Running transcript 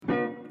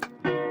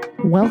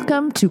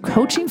Welcome to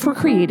Coaching for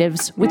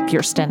Creatives with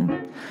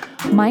Kirsten.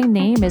 My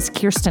name is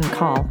Kirsti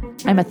Call.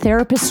 I'm a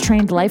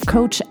therapist-trained life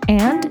coach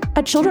and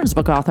a children's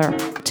book author.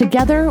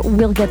 Together,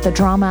 we'll get the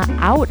drama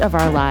out of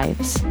our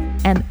lives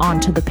and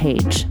onto the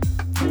page.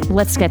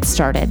 Let's get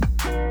started.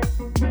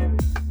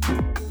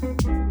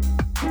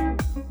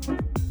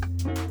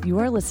 You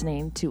are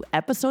listening to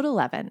Episode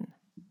 11,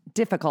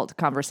 Difficult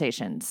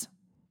Conversations.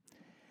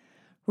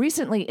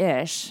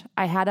 Recently-ish,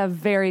 I had a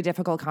very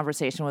difficult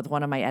conversation with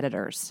one of my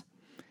editors.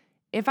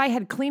 If I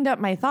had cleaned up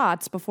my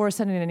thoughts before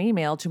sending an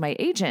email to my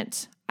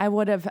agent, I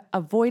would have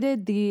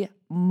avoided the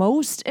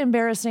most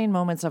embarrassing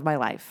moments of my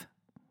life.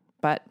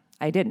 But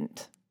I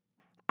didn't.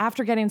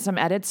 After getting some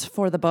edits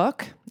for the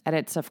book,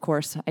 edits, of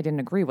course, I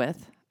didn't agree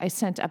with, I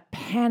sent a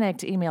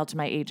panicked email to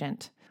my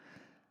agent.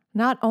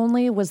 Not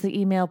only was the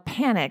email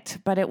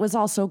panicked, but it was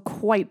also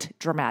quite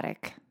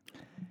dramatic.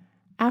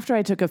 After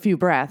I took a few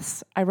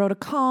breaths, I wrote a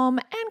calm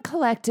and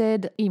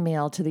collected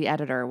email to the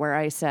editor where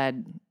I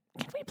said,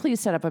 "Can we please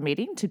set up a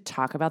meeting to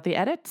talk about the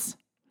edits?"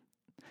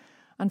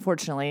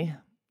 Unfortunately,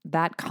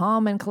 that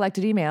calm and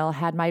collected email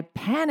had my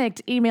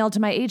panicked email to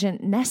my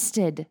agent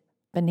nested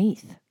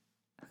beneath.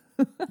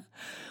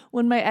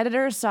 When my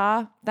editor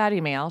saw that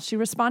email, she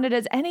responded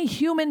as any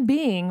human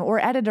being or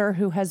editor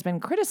who has been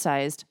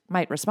criticized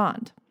might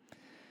respond.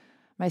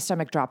 My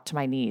stomach dropped to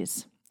my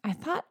knees. I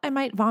thought I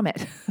might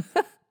vomit.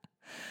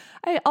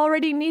 I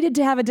already needed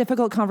to have a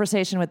difficult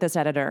conversation with this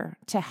editor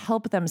to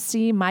help them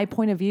see my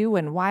point of view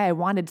and why I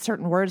wanted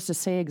certain words to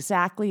say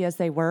exactly as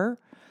they were.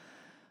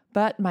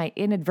 But my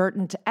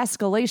inadvertent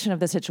escalation of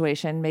the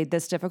situation made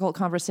this difficult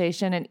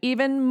conversation an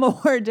even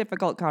more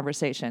difficult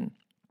conversation.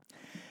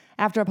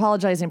 After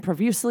apologizing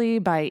profusely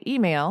by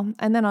email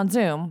and then on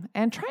Zoom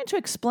and trying to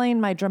explain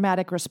my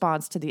dramatic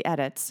response to the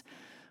edits,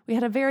 we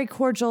had a very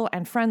cordial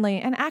and friendly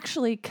and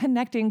actually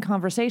connecting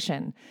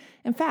conversation.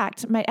 In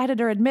fact, my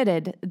editor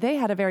admitted they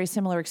had a very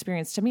similar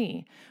experience to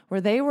me,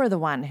 where they were the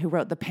one who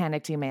wrote the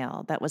panicked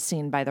email that was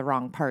seen by the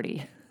wrong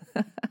party.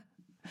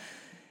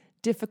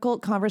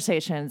 Difficult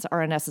conversations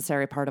are a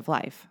necessary part of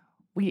life.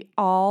 We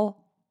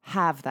all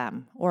have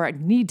them or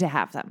need to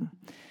have them.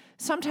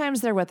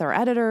 Sometimes they're with our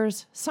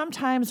editors.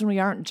 Sometimes when we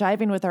aren't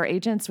jiving with our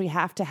agents, we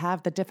have to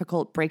have the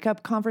difficult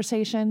breakup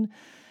conversation.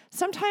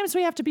 Sometimes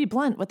we have to be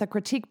blunt with a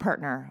critique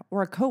partner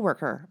or a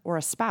coworker or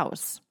a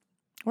spouse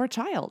or a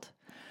child.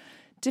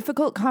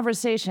 Difficult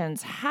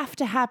conversations have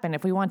to happen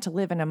if we want to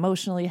live an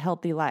emotionally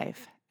healthy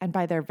life. And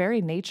by their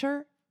very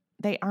nature,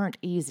 they aren't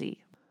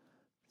easy.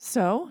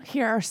 So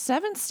here are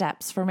 7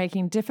 steps for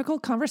making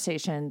difficult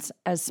conversations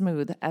as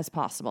smooth as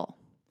possible.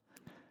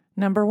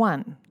 Number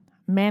 1,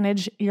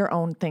 manage your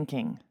own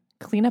thinking.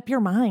 Clean up your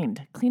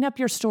mind. Clean up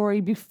your story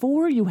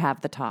before you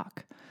have the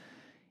talk.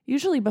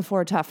 Usually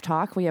before a tough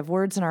talk, we have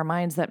words in our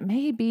minds that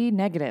may be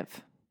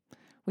negative.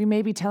 We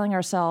may be telling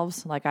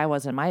ourselves, like I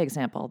was in my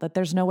example, that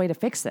there's no way to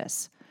fix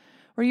this.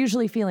 We're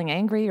usually feeling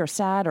angry or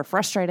sad or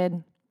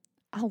frustrated.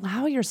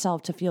 Allow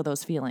yourself to feel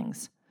those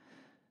feelings.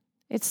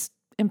 It's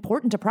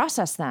important to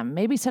process them.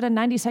 Maybe set a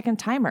 90-second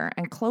timer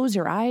and close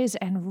your eyes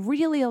and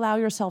really allow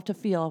yourself to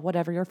feel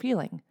whatever you're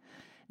feeling.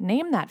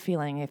 Name that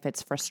feeling if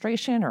it's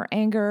frustration or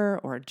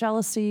anger or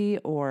jealousy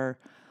or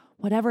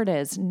whatever it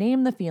is.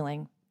 Name the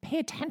feeling. Pay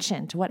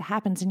attention to what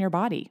happens in your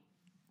body.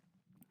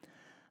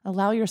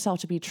 Allow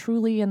yourself to be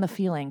truly in the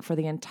feeling for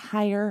the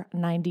entire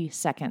 90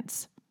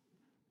 seconds.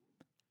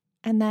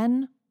 And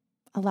then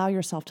allow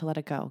yourself to let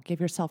it go. Give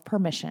yourself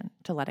permission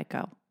to let it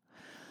go.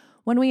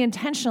 When we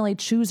intentionally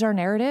choose our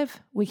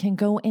narrative, we can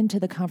go into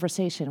the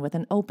conversation with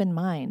an open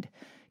mind,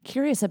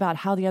 curious about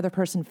how the other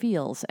person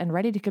feels and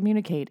ready to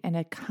communicate in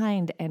a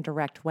kind and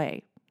direct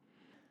way.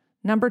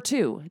 Number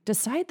 2,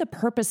 decide the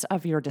purpose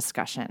of your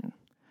discussion.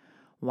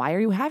 Why are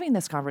you having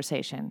this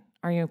conversation?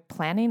 Are you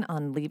planning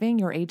on leaving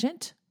your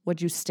agent? Would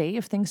you stay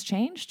if things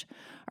changed?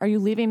 Are you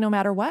leaving no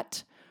matter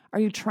what? Are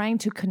you trying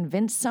to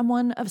convince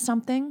someone of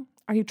something?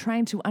 Are you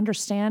trying to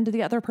understand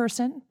the other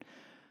person?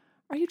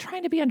 Are you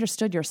trying to be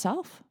understood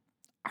yourself?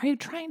 Are you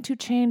trying to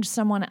change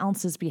someone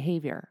else's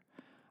behavior?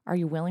 Are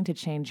you willing to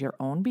change your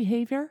own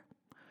behavior?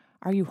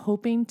 Are you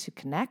hoping to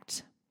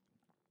connect?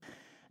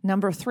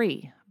 Number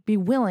 3, be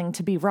willing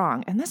to be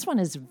wrong. And this one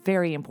is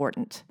very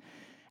important.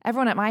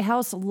 Everyone at my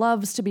house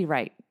loves to be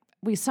right.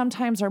 We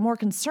sometimes are more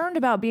concerned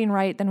about being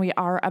right than we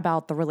are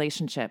about the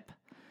relationship.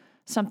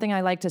 Something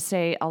I like to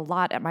say a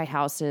lot at my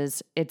house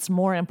is, it's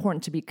more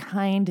important to be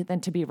kind than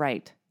to be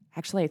right.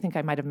 Actually, I think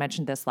I might have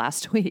mentioned this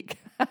last week.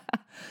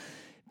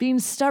 Being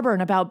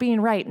stubborn about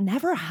being right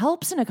never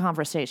helps in a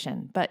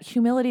conversation, but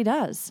humility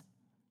does.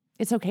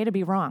 It's okay to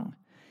be wrong.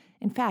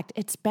 In fact,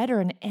 it's better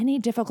in any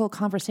difficult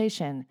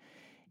conversation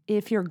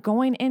if you're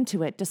going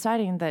into it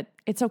deciding that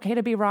it's okay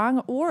to be wrong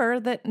or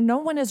that no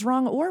one is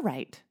wrong or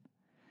right.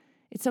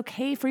 It's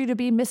okay for you to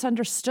be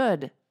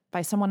misunderstood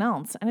by someone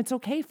else, and it's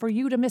okay for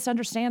you to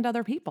misunderstand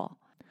other people.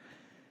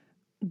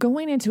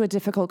 Going into a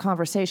difficult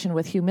conversation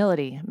with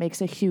humility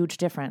makes a huge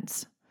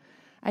difference.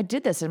 I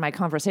did this in my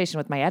conversation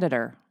with my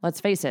editor.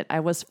 Let's face it, I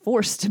was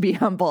forced to be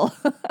humble.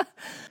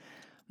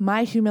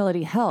 My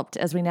humility helped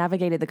as we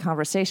navigated the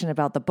conversation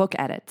about the book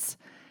edits.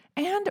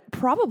 And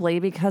probably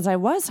because I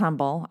was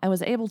humble, I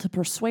was able to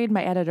persuade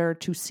my editor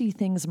to see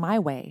things my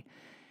way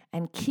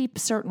and keep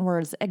certain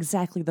words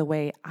exactly the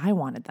way I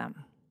wanted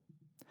them.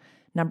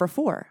 Number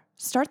 4,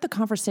 start the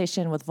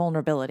conversation with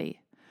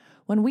vulnerability.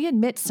 When we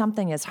admit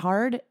something is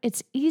hard,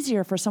 it's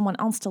easier for someone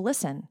else to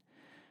listen.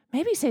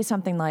 Maybe say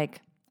something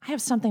like, I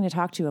have something to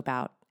talk to you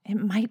about. It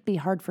might be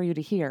hard for you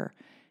to hear,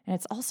 and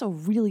it's also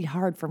really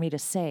hard for me to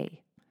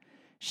say.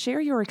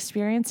 Share your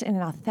experience in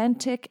an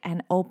authentic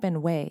and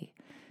open way,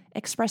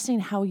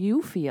 expressing how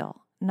you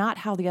feel, not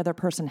how the other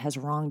person has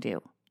wronged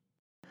you.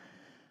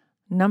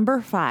 Number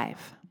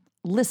 5,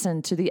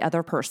 listen to the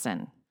other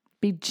person.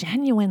 Be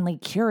genuinely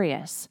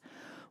curious.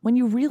 When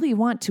you really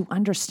want to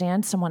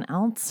understand someone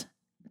else,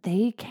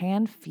 they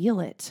can feel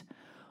it.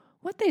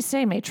 What they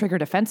say may trigger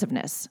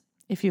defensiveness.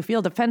 If you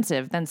feel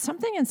defensive, then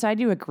something inside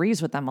you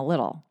agrees with them a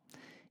little.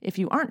 If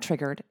you aren't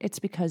triggered, it's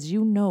because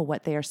you know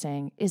what they are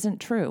saying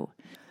isn't true.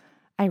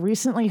 I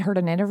recently heard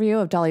an interview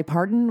of Dolly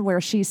Parton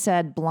where she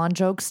said blonde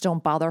jokes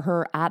don't bother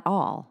her at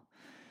all.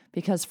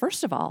 Because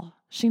first of all,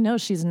 she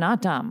knows she's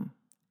not dumb.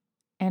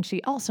 And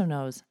she also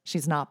knows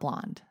she's not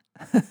blonde.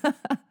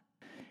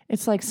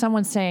 It's like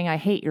someone saying, I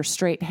hate your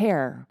straight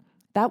hair.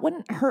 That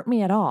wouldn't hurt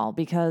me at all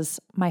because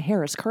my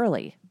hair is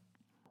curly.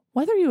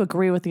 Whether you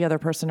agree with the other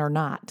person or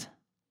not,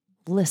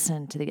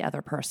 listen to the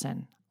other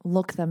person.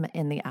 Look them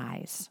in the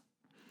eyes.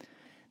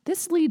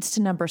 This leads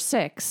to number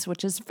 6,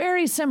 which is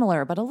very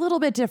similar but a little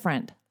bit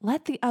different.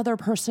 Let the other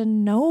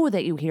person know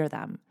that you hear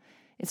them.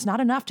 It's not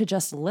enough to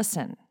just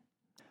listen.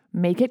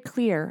 Make it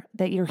clear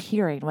that you're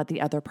hearing what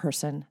the other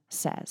person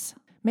says.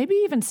 Maybe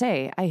even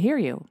say, I hear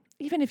you,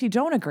 even if you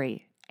don't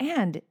agree.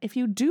 And if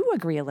you do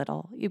agree a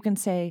little, you can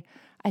say,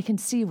 I can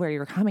see where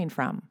you're coming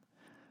from.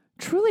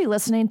 Truly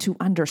listening to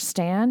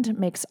understand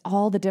makes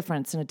all the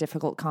difference in a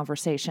difficult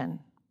conversation.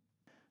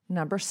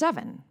 Number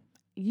 7,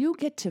 you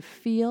get to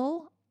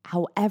feel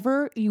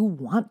however you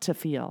want to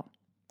feel.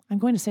 I'm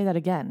going to say that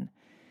again.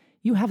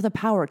 You have the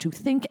power to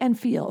think and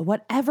feel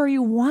whatever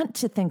you want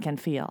to think and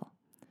feel.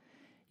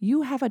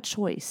 You have a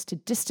choice to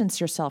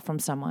distance yourself from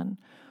someone,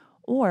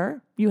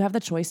 or you have the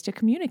choice to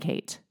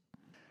communicate.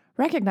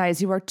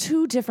 Recognize you are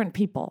 2 different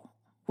people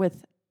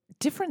with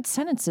different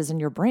sentences in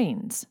your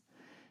brains.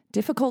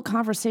 Difficult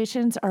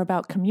conversations are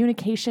about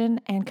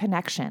communication and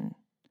connection.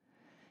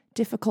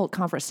 Difficult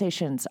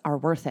conversations are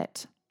worth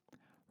it.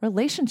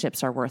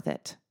 Relationships are worth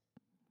it.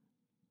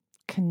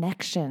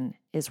 Connection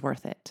is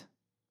worth it.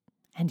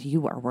 And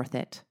you are worth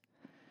it.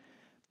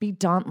 Be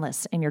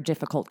dauntless in your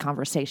difficult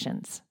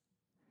conversations.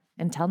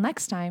 Until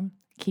next time,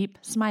 keep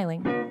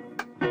smiling.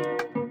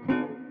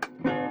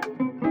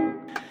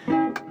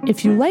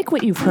 If you like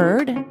what you've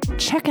heard,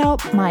 check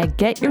out my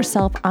Get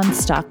Yourself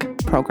Unstuck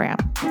program.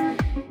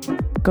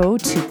 Go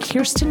to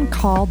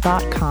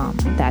KirstenCall.com.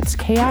 That's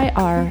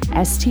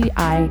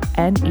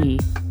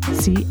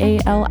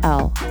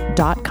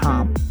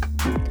KirstineCall.com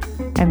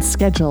and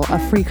schedule a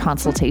free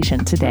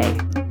consultation today.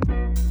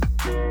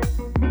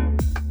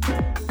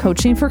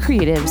 Coaching for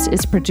Creatives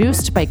is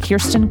produced by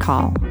Kirsten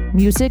Call.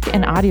 Music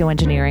and audio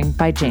engineering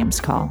by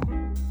James Call.